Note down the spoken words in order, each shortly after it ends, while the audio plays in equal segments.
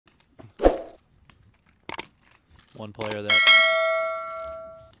one player that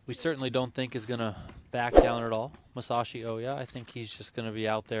we certainly don't think is going to back down at all. Masashi Oya, I think he's just going to be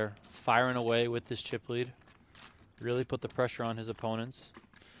out there firing away with this chip lead. Really put the pressure on his opponents.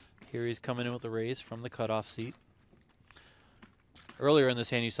 Here he's coming in with a raise from the cutoff seat. Earlier in this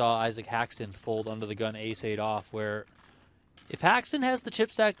hand, you saw Isaac Haxton fold under the gun ace-8 off, where if Haxton has the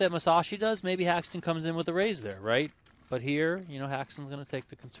chip stack that Masashi does, maybe Haxton comes in with a raise there, right? But here, you know, Haxton's going to take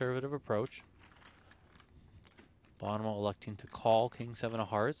the conservative approach. Bonomo electing to call King 7 of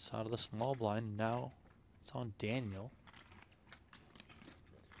Hearts out of the small blind. Now it's on Daniel.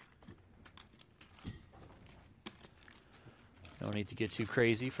 No need to get too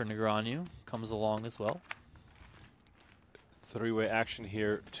crazy for Negreanu. Comes along as well. Three-way action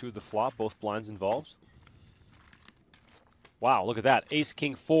here to the flop. Both blinds involved. Wow, look at that. Ace,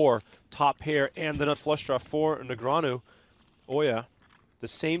 King 4, top pair, and the nut flush draw for Negreanu. Oya, the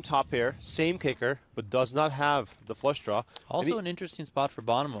same top pair, same kicker, but does not have the flush draw. Also an interesting spot for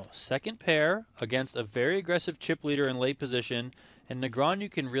Bonomo. Second pair against a very aggressive chip leader in late position, and Negreanu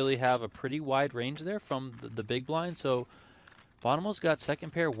can really have a pretty wide range there from the big blind. So Bonomo's got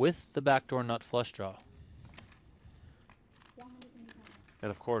second pair with the backdoor nut flush draw. And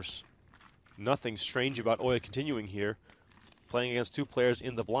of course, nothing strange about Oya continuing here. Playing against two players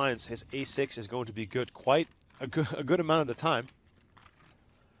in the blinds, his ace-6 is going to be good quite a good amount of the time.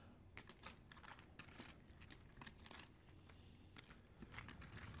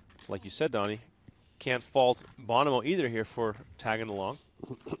 Like you said, Donnie, can't fault Bonomo either here for tagging along.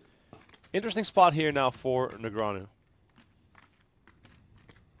 Interesting spot here now for Negreanu.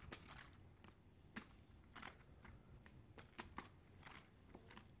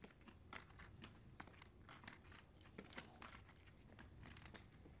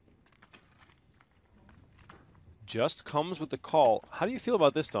 Just comes with the call. How do you feel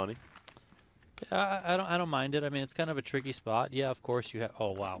about this, Donnie? Yeah, I don't mind it. I mean, it's kind of a tricky spot. Yeah, of course you have.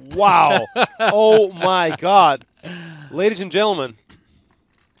 Oh wow. Wow. Oh my God. Ladies and gentlemen,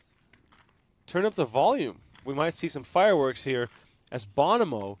 turn up the volume. We might see some fireworks here as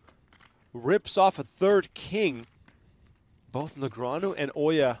Bonomo rips off a third king. Both Negreanu and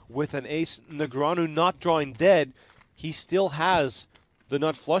Oya with an ace. Negreanu not drawing dead. He still has the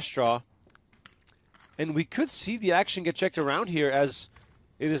nut flush draw. And we could see the action get checked around here as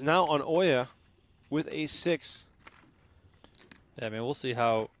it is now on Oya with ace-6. Yeah, I mean, we'll see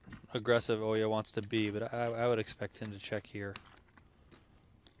how aggressive Oya wants to be, but I would expect him to check here. I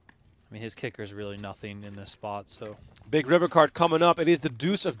mean, his kicker is really nothing in this spot, so. Big river card coming up. It is the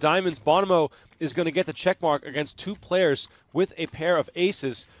deuce of diamonds. Bonomo is going to get the check mark against two players with a pair of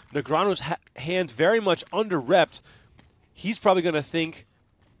aces. Negreanu's hand very much under-repped. He's probably going to think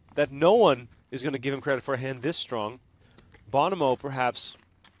that no one is going to give him credit for a hand this strong. Bonomo, perhaps,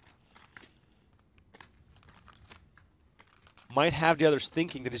 might have the others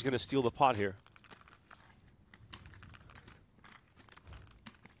thinking that he's going to steal the pot here.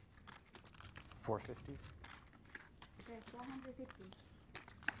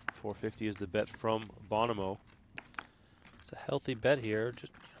 $450 is the bet from Bonomo. It's a healthy bet here.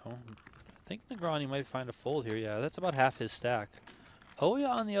 Just, you know, I think Negreanu might find a fold here. Yeah, that's about half his stack. Oya,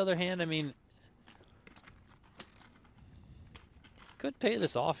 on the other hand, I mean, could pay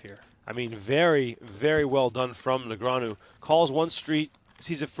this off here. I mean, very, very well done from Negreanu. Calls one street,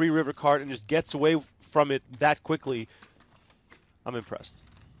 sees a free river card, and just gets away from it that quickly. I'm impressed.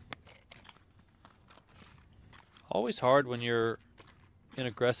 Always hard when you're an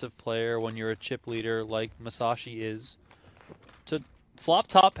aggressive player, when you're a chip leader like Masashi is, to flop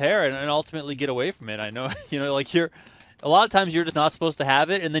top pair and ultimately get away from it. I know, you know, like a lot of times you're just not supposed to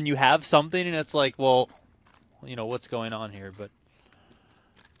have it, and then you have something, and it's like, well, you know, what's going on here? But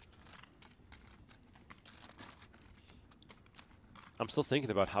I'm still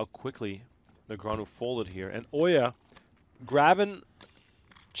thinking about how quickly Negreanu folded here. And Oya grabbing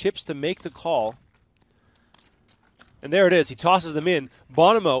chips to make the call. And there it is. He tosses them in.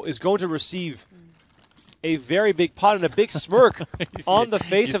 Bonomo is going to receive a very big pot and a big smirk on the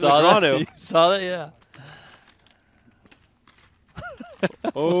face of Negreanu. You saw that? Yeah.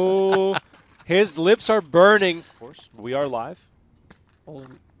 Oh, his lips are burning. Of course, we are live.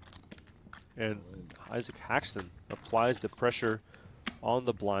 And Isaac Haxton applies the pressure on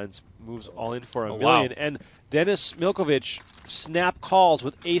the blinds, moves all in for a million. Wow. And Daniel Smiljkovic snap calls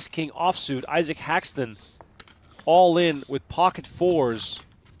with ace-king offsuit. Isaac Haxton all in with pocket fours.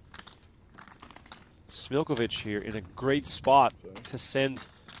 Smiljkovic here in a great spot to send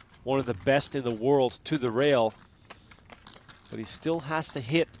one of the best in the world to the rail. But he still has to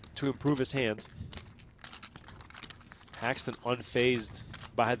hit to improve his hand. Haxton unfazed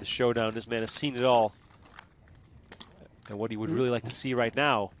by the showdown. This man has seen it all. And what he would really like to see right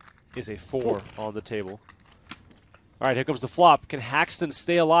now is a 4 on the table. All right, here comes the flop. Can Haxton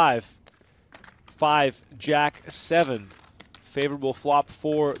stay alive? 5, Jack, 7. Favorable flop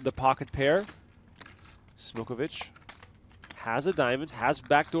for the pocket pair. Smiljkovic has a diamond, has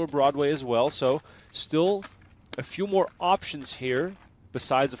backdoor Broadway as well, so still a few more options here,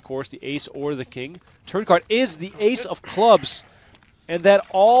 besides, of course, the ace or the king. Turn card is the ace of clubs, and that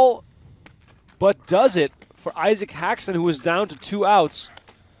all but does it for Isaac Haxton, who is down to 2 outs.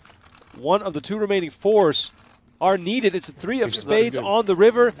 One of the 2 remaining 4s are needed. It's a 3 of spades on the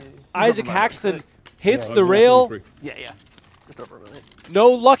river. Isaac Haxton hits the rail. Yeah. Just over a minute. No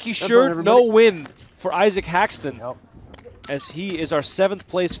lucky shirt, no win for Isaac Haxton, as he is our 7th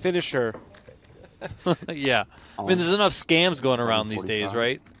place finisher. Yeah. I mean, there's enough scams going around these days,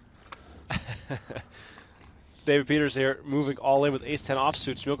 right? David Peters here, moving all in with ace-10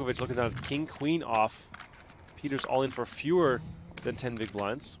 offsuit. Smiljkovic looking down at king-queen off. Peters all in for fewer than 10 big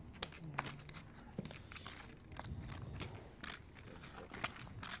blinds.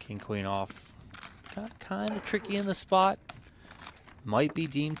 King-queen off. Kind of tricky in the spot. Might be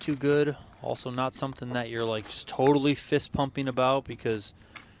deemed too good. Also not something that you're like just totally fist pumping about, because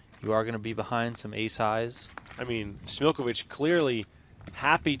you are going to be behind some ace highs. I mean, Smiljkovic clearly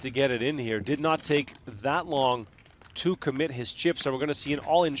happy to get it in here. Did not take that long to commit his chips, and we're going to see an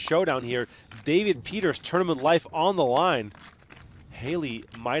all-in showdown here. David Peters, tournament life on the line. Haley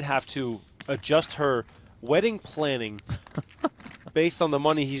might have to adjust her wedding planning based on the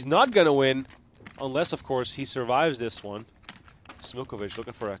money he's not going to win, unless, of course, he survives this one. Smiljkovic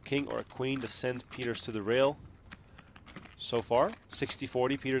looking for a king or a queen to send Peters to the rail. So far,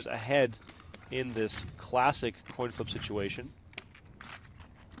 60-40, Peters ahead in this classic coin flip situation.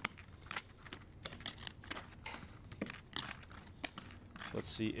 Let's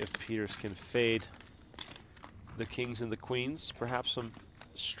see if Peters can fade the kings and the queens. Perhaps some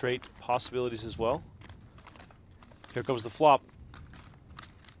straight possibilities as well. Here comes the flop.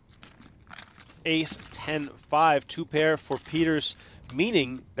 Ace, 10, 5, 2 pair for Peters,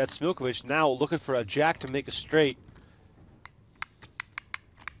 meaning that Smiljkovic now looking for a jack to make a straight.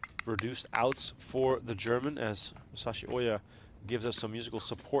 Reduced outs for the German, as Masashi Oya gives us some musical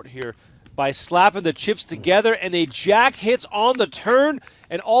support here by slapping the chips together, and a jack hits on the turn,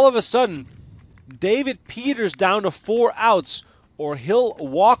 and all of a sudden, David Peters down to 4 outs, or he'll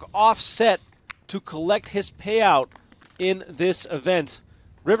walk off set to collect his payout in this event.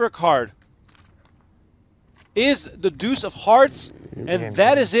 River card is the deuce of hearts, and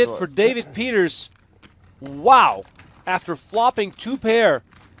that is it for David Peters. Wow. After flopping 2 pair,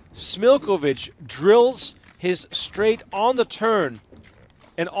 Smiljkovic drills his straight on the turn,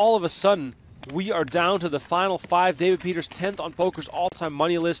 and all of a sudden, we are down to the final 5. David Peters, 10th on Poker's all-time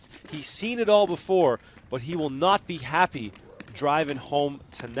money list. He's seen it all before, but he will not be happy driving home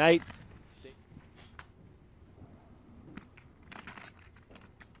tonight.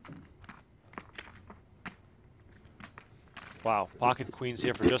 Wow, pocket queens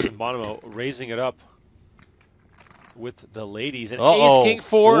here for Justin Bonomo, raising it up with the ladies. And ace-king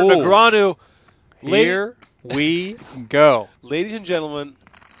for Negreanu. Here we go. Ladies and gentlemen,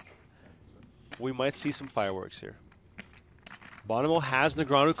 we might see some fireworks here. Bonomo has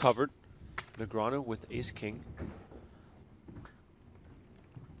Negreanu covered. Negreanu with ace-king.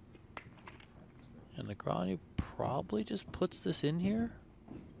 And Negreanu probably just puts this in here.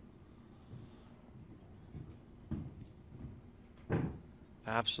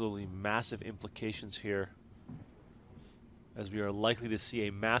 Absolutely massive implications here, as we are likely to see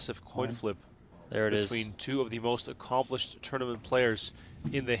a massive coin flip between 2 of the most accomplished tournament players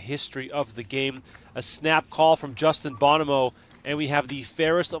in the history of the game. A snap call from Justin Bonomo, and we have the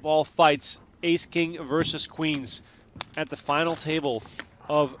fairest of all fights, ace-king versus queens, at the final table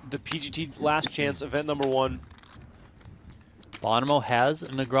of the PGT Last Chance event number 1. Bonomo has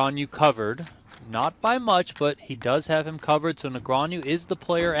Negreanu covered. Not by much, but he does have him covered, so Negreanu is the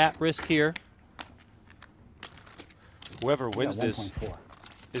player at risk here. Whoever wins this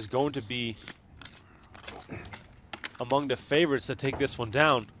is going to be among the favorites to take this one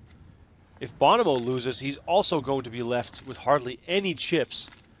down. If Bonomo loses, he's also going to be left with hardly any chips.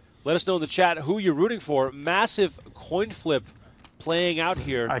 Let us know in the chat who you're rooting for. Massive coin flip playing out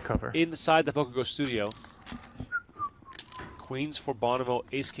here inside the PokerGO studio. Queens for Bonomo,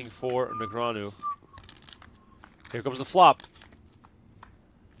 ace-king for Negreanu. Here comes the flop.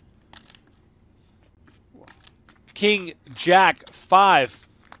 King, Jack, 5,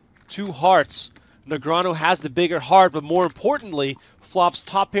 2 hearts. Negreanu has the bigger heart, but more importantly, flops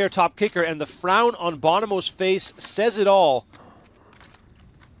top pair, top kicker, and the frown on Bonomo's face says it all.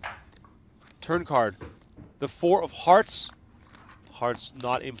 Turn card. the 4 of hearts. Hearts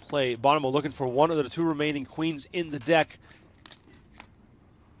not in play. Bonomo looking for one of the 2 remaining queens in the deck.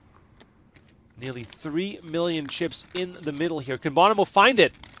 Nearly 3 million chips in the middle here. Can Bonomo find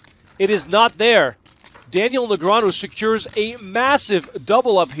it? It is not there. Daniel Negreanu secures a massive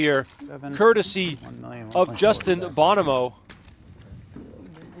double up here, courtesy of Justin Bonomo.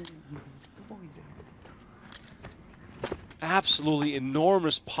 Absolutely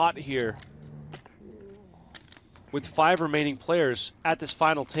enormous pot here, with 5 remaining players at this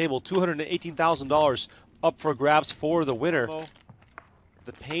final table. $218,000 up for grabs for the winner.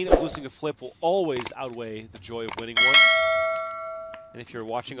 The pain of losing a flip will always outweigh the joy of winning one. And if you're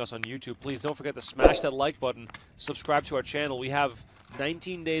watching us on YouTube, please don't forget to smash that like button, subscribe to our channel. We have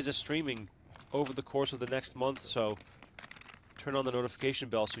 19 days of streaming over the course of the next month, so turn on the notification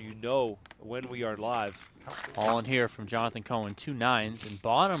bell so you know when we are live. All in here from Jonathan Cohen, 2 9s, and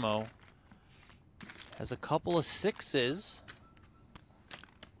Bonomo has a couple of 6s.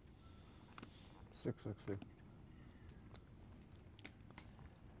 660.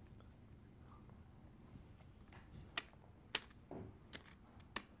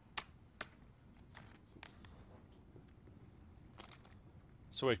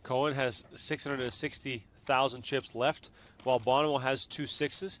 So wait, Cohen has 660,000 chips left, while Bonomo has 2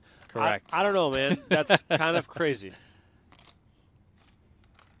 6s? Correct. I don't know, man. That's kind of crazy.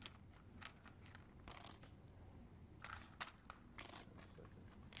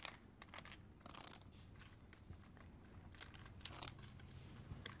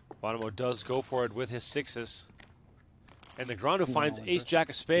 Bonomo does go for it with his 6s. And Negreanu finds ace jack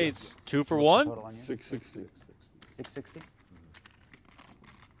of spades. 2 for 1. 660. 660.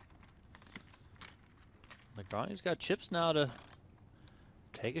 Negreanu's got chips now to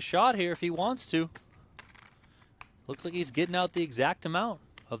take a shot here if he wants to. Looks like he's getting out the exact amount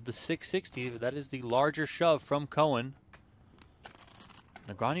of the 660. That is the larger shove from Cohen.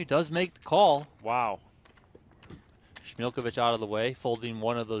 Negreanu does make the call. Wow. Smiljkovic out of the way, folding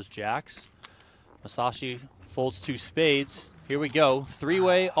one of those jacks. Masashi folds 2 spades. Here we go.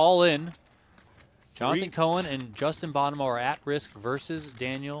 3-way all in. Jonathan Cohen and Justin Bonomo are at risk versus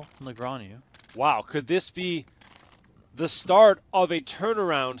Daniel Negreanu. Wow, could this be the start of a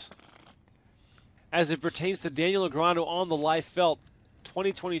turnaround as it pertains to Daniel Negreanu on the live felt?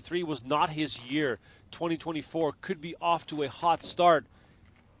 2023 was not his year. 2024 could be off to a hot start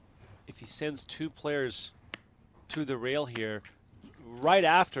if he sends 2 players to the rail here right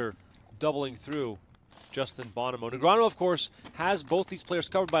after doubling through Justin Bonomo. Negreanu, of course, has both these players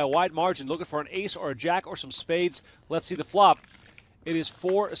covered by a wide margin, looking for an ace or a jack or some spades. Let's see the flop. It is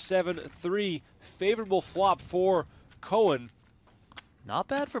 4-7-3. Favorable flop for Cohen. Not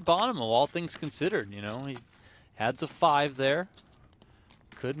bad for Bonomo, all things considered. You know, he adds a 5 there.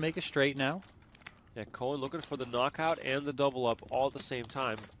 Could make a straight now. Yeah, Cohen looking for the knockout and the double up all at the same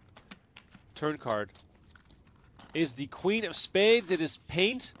time. Turn card is the queen of spades. It is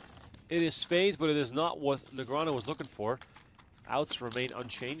paint. It is spades, but it is not what Negreanu was looking for. Outs remain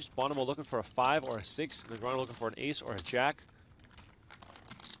unchanged. Bonomo looking for a 5 or a 6. Negreanu looking for an ace or a jack.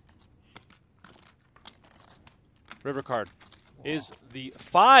 River card is the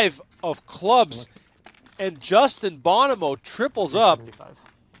 5 of clubs, and Justin Bonomo triples up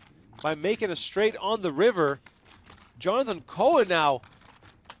by making a straight on the river. Jonathan Cohen now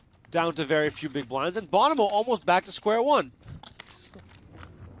down to very few big blinds, and Bonomo almost back to square one.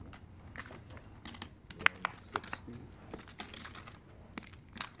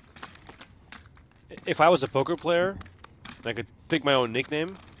 If I was a poker player, and I could pick my own nickname,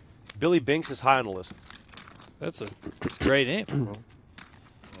 Billy Binks is high on the list. That's a great name.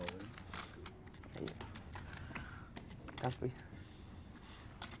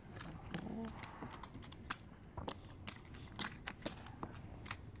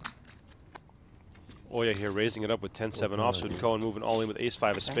 Oya here raising it up with 10-7 offsuit. Cohen moving all in with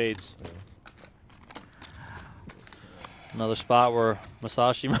ace-5 of spades. Another spot where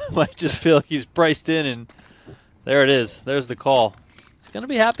Masashi might just feel like he's priced in, and there it is. There's the call. He's going to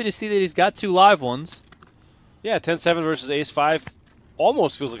be happy to see that he's got 2 live ones. Yeah, 10-7 versus ace-5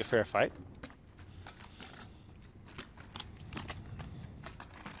 almost feels like a fair fight.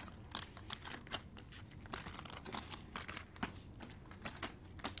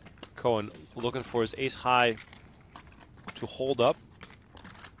 Cohen looking for his ace-high to hold up.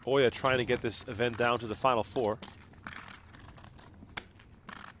 Oya trying to get this event down to the final 4. All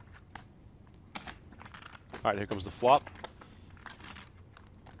right, here comes the flop.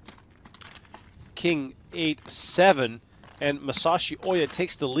 King 8-7, and Masashi Oya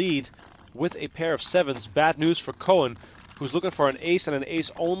takes the lead with a pair of 7s. Bad news for Cohen, who's looking for an ace and an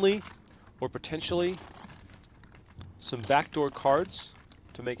ace only, or potentially some backdoor cards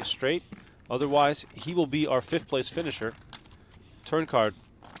to make it straight. Otherwise, he will be our 5th place finisher. Turn card.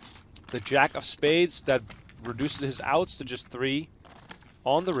 The Jack of Spades that reduces his outs to just 3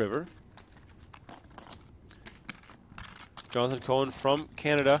 on the river. Jonathan Cohen from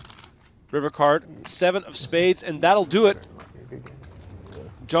Canada. River card, 7 of Spades, and that'll do it.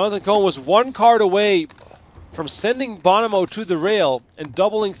 Jonathan Cohen was 1 card away from sending Bonomo to the rail and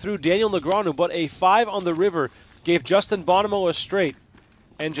doubling through Daniel Negreanu, but a 5 on the river gave Justin Bonomo a straight.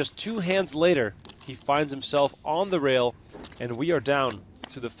 And just 2 hands later, he finds himself on the rail, and we are down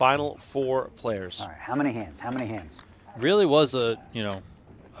to the final 4 players. All right, how many hands? How many hands? Really was a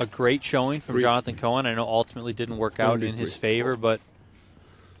great showing from Jonathan Cohen. I know ultimately didn't work out in his favor, but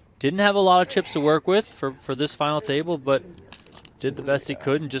didn't have a lot of chips to work with for this final table, but did the best he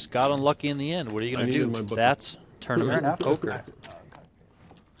could and just got unlucky in the end. What are you going to do? That's tournament poker.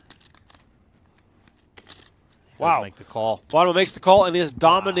 Wow. Make the call. Bonomo makes the call and is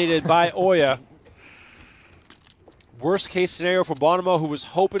dominated by Oya. Worst case scenario for Bonomo, who was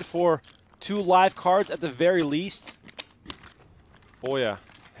hoping for 2 live cards at the very least. Oya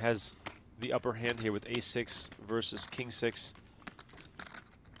has the upper hand here with Ace-6 versus King-6.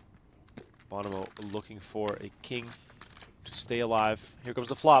 Bonomo looking for a king to stay alive. Here comes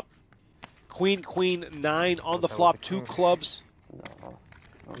the flop. Queen, queen, 9 on the flop. 2 clubs.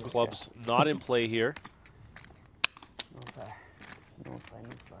 Clubs not in play here.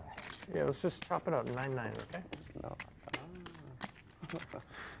 Yeah, let's just chop it up. 9-9, okay? No.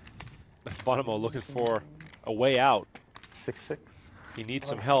 Bonomo looking for a way out. 6-6. He needs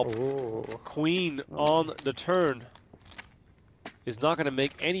some help. Ooh. Queen on the turn is not going to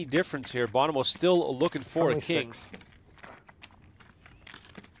make any difference here. Bonomo still looking for a king. 6.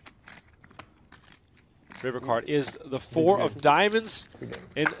 River card is the 4 of diamonds.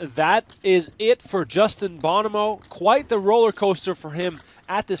 And that is it for Justin Bonomo. Quite the roller coaster for him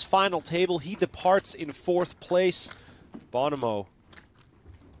at this final table. He departs in 4th place. Bonomo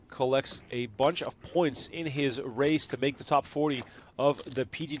collects a bunch of points in his race to make the top 40 of the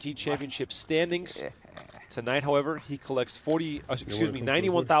PGT Championship standings. Tonight, however, he collects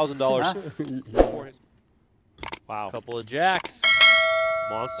 $91,000 for his. Wow. Couple of jacks.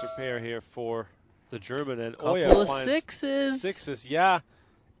 Monster pair here for the German, and Couple Oya of finds 6s. 6s, yeah.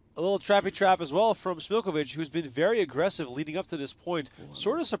 A little trappy trap as well from Smiljkovic, who's been very aggressive leading up to this point.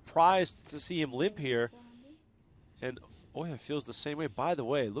 Sort of surprised to see him limp here. And Oya feels the same way. By the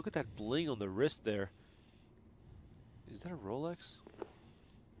way, look at that bling on the wrist there. Is that a Rolex?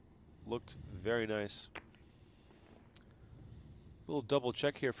 Looked very nice. Little double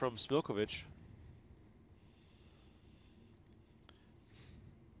check here from Smiljkovic.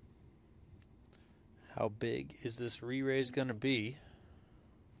 How big is this re-raise going to be?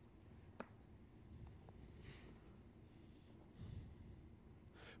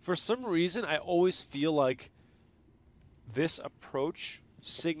 For some reason, I always feel like this approach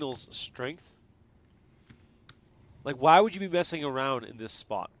signals strength. Like, why would you be messing around in this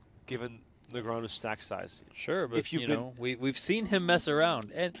spot, given Negreanu's stack size? Sure, but If you've you been- know, we've seen him mess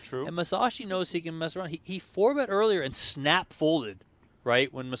around, and True. And Masashi knows he can mess around. He 4-bet earlier and snap folded,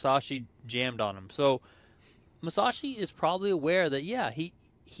 right when Masashi jammed on him. So Masashi is probably aware that he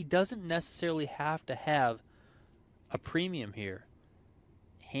doesn't necessarily have to have a premium here.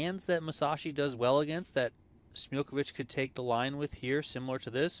 Hands that Masashi does well against that Smiljkovic could take the line with here, similar to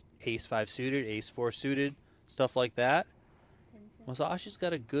this, Ace-5 suited, Ace-4 suited, stuff like that. Masashi's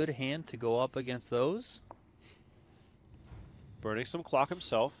got a good hand to go up against those. Burning some clock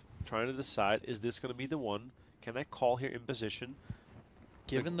himself, trying to decide, is this going to be the one? Can I call here in position?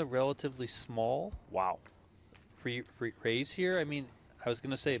 Given the relatively small Wow. raise here, I mean, I was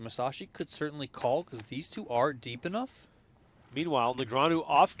going to say Masashi could certainly call because these two are deep enough. Meanwhile, Negreanu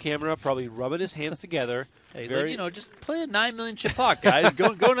off camera, probably rubbing his hands together. Hey, he's Very- like, just play a 9 million chip pot, guys.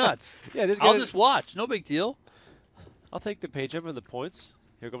 go nuts. Yeah, just I'll just watch. No big deal. I'll take the page up and the points.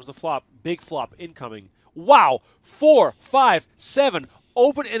 Here comes the flop. Big flop incoming. Wow. 4, 5, 7.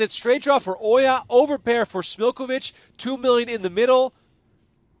 Open and it's straight draw for Oya. Overpair for Smiljkovic. 2 million in the middle.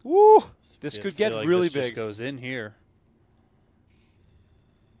 Woo. This Yeah, could I get feel like really this just big. goes in here.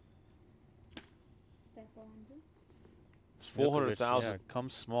 Smiljkovic, 400,000. Yeah,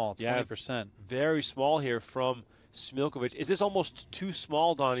 comes small. Yeah. 20%. Very small here from Smiljkovic. Is this almost too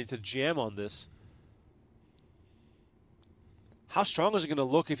small, Donnie, to jam on this? How strong is it going to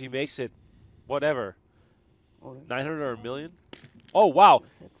look if he makes it, whatever, 900 or a million? Oh, wow.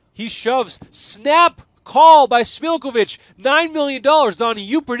 He shoves. Snap call by Smiljkovic. $9 million, Donnie.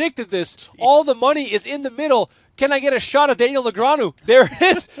 You predicted this. All the money is in the middle. Can I get a shot of Daniel Negreanu? There it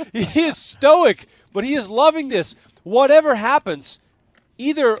is. He is stoic, but he is loving this. whatever happens,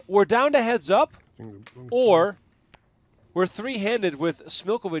 either we're down to heads up or we're three-handed with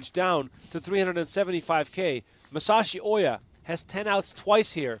Smiljkovic down to 375K. Masashi Oya has 10 outs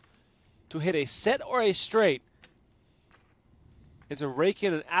twice here to hit a set or a straight and to rake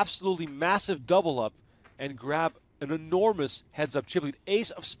in an absolutely massive double-up and grab an enormous heads-up chip lead.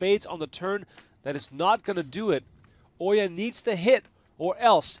 Ace of spades on the turn. That is not going to do it. Oya needs to hit or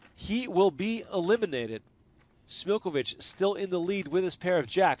else he will be eliminated. Smiljkovic still in the lead with his pair of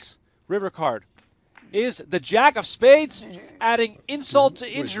jacks. River card is the jack of spades, adding insult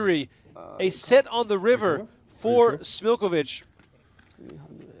to injury. A set on the river for Smiljkovic.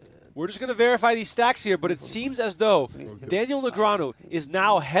 We're just going to verify these stacks here, but it seems as though Daniel Negreanu is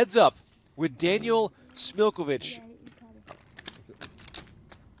now heads up with Daniel Smiljkovic.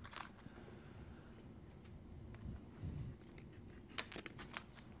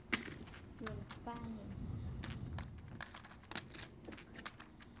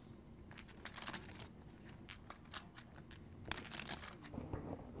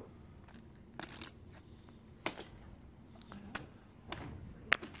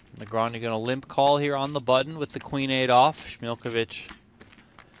 Negreanu going to limp call here on the button with the queen-8 off. Smiljkovic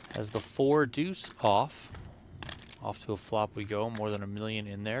has the 4-deuce off. Off to a flop we go, more than $1 million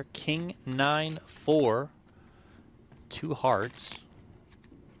in there. King 9-4, 2 hearts.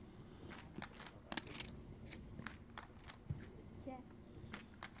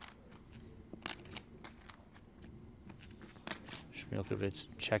 Smiljkovic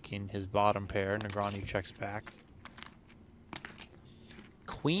checking his bottom pair. Negreanu checks back.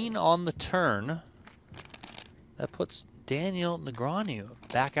 Queen on the turn. That puts Daniel Negreanu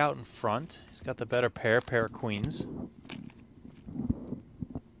back out in front. He's got the better pair of queens.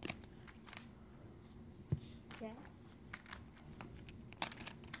 Yeah.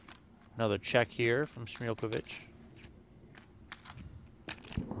 Another check here from Smiljkovic.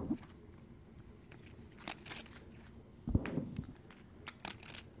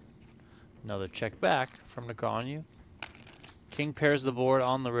 Another check back from Negreanu. King pairs the board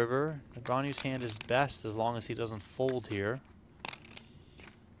on the river. Negreanu's hand is best as long as he doesn't fold here.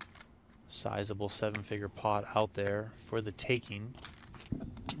 Sizable 7-figure pot out there for the taking.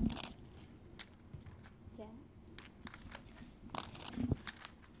 Yeah.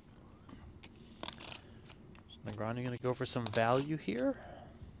 Is Negreanu going to go for some value here?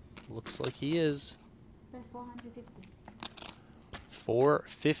 Looks like he is. That's 450.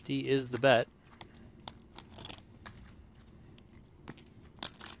 450 is the bet.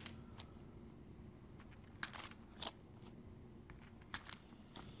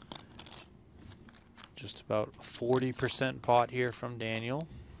 Just about 40% pot here from Daniel.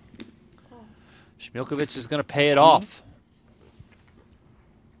 Cool. Smiljkovic is going to pay it off.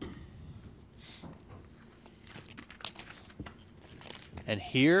 And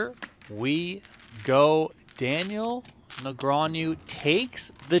here we go. Daniel Negreanu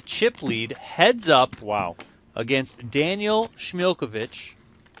takes the chip lead, heads up. Wow. Against Daniel Smiljkovic.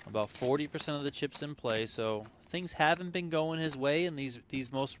 About 40% of the chips in play, so things haven't been going his way in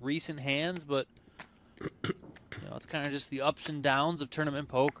these most recent hands, but you know, it's kind of just the ups and downs of tournament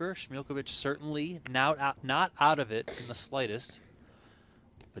poker. Smiljkovic certainly not out of it in the slightest.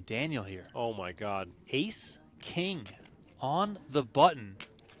 But Daniel here. Oh my God. Ace King on the button.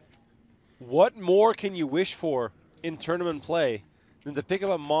 What more can you wish for in tournament play than to pick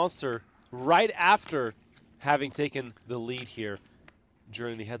up a monster right after having taken the lead here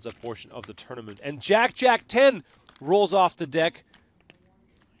during the heads-up portion of the tournament? And Jack 10 rolls off the deck.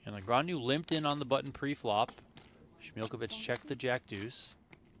 And Negreanu limped in on the button pre-flop. Smiljkovic checked the Jack deuce.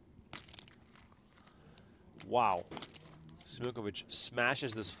 Wow. Smiljkovic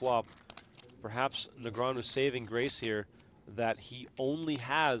smashes this flop. Perhaps Negreanu saving grace here that he only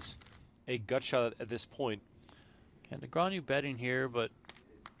has a gut shot at this point. And Negreanu betting here, but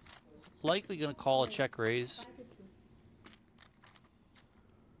likely going to call a check raise.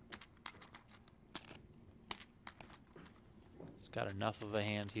 He's got enough of a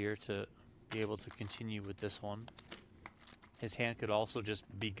hand here to be able to continue with this one. His hand could also just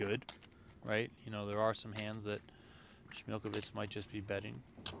be good, right? You know, there are some hands that Smiljkovic might just be betting.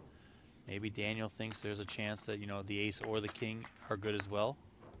 Maybe Daniel thinks there's a chance that, you know, the ace or the king are good as well.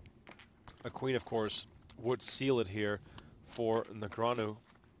 A queen, of course, would seal it here for Negreanu.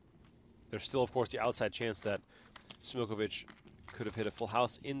 There's still, of course, the outside chance that Smiljkovic could have hit a full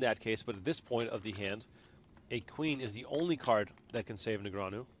house in that case, but at this point of the hand, a queen is the only card that can save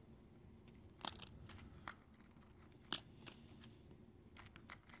Negreanu.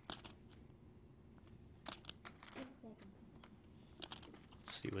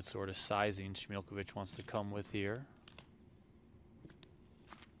 Let's see what what sort of sizing Smiljkovic wants to come with here.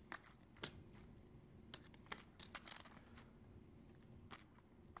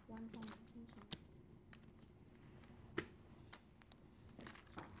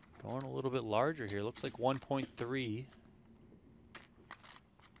 Going a little bit larger here. Looks like 1.3. 1.3.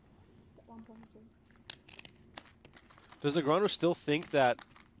 Does Negreanu still think that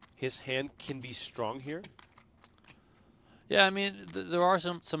his hand can be strong here? Yeah, I mean, there are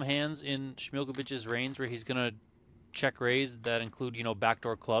some hands in Smiljkovic's range where he's going to check raise that include, you know,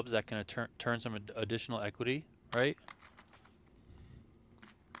 backdoor clubs that can turn some additional equity, right?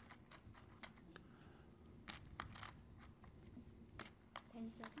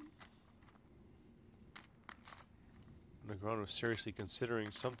 Negreanu is seriously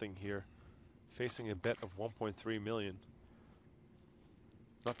considering something here, facing a bet of 1.3 million.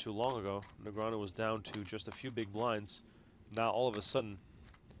 Not too long ago, Negreanu was down to just a few big blinds. Now all of a sudden,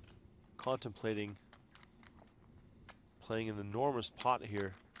 contemplating playing an enormous pot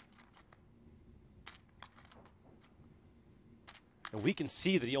here. And we can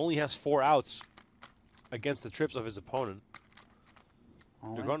see that he only has 4 outs against the trips of his opponent.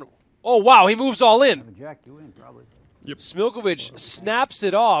 Negreanu, oh wow, he moves all in. Jack, you win probably. Yep. Smilkovic snaps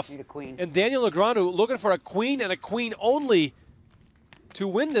it off, Need a queen. and Daniel Negreanu looking for a queen and a queen only to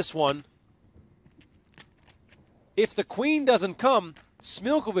win this one. If the queen doesn't come,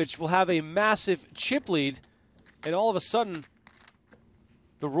 Smiljkovic will have a massive chip lead, and all of a sudden,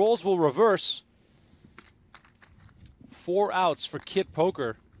 the roles will reverse. 4 outs for Kit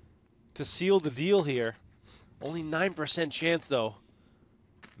Poker to seal the deal here. Only 9% chance, though.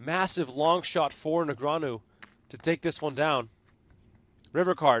 Massive long shot for Negreanu to take this one down.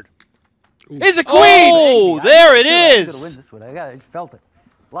 River card. Is a queen! Oh, there it I could is! win this one. I just felt it.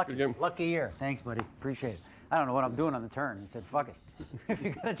 Lucky, Good game. lucky year. Thanks, buddy. Appreciate it. I don't know what I'm doing on the turn. He said, fuck it. If you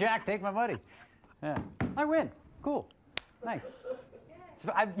got a jack, take my money. Yeah. I win. Cool. Nice.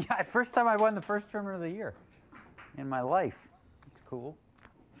 So first time I won the first tournament of the year in my life. It's cool.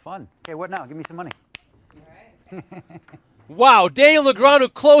 Fun. Okay, what now? Give me some money. Wow, Daniel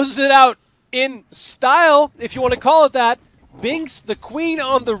Negreanu closes it out in style, if you want to call it that. Binks the queen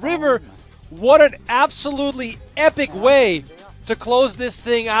on the river. What an absolutely epic way to close this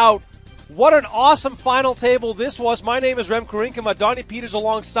thing out. What an awesome final table this was. My name is Rem Kurinkama. Donnie Peters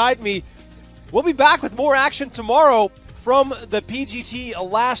alongside me. We'll be back with more action tomorrow from the PGT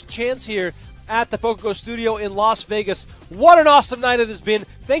Last Chance here at the PokerGO studio in Las Vegas. What an awesome night it has been.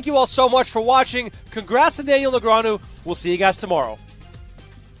 Thank you all so much for watching. Congrats to Daniel Negreanu. We'll see you guys tomorrow.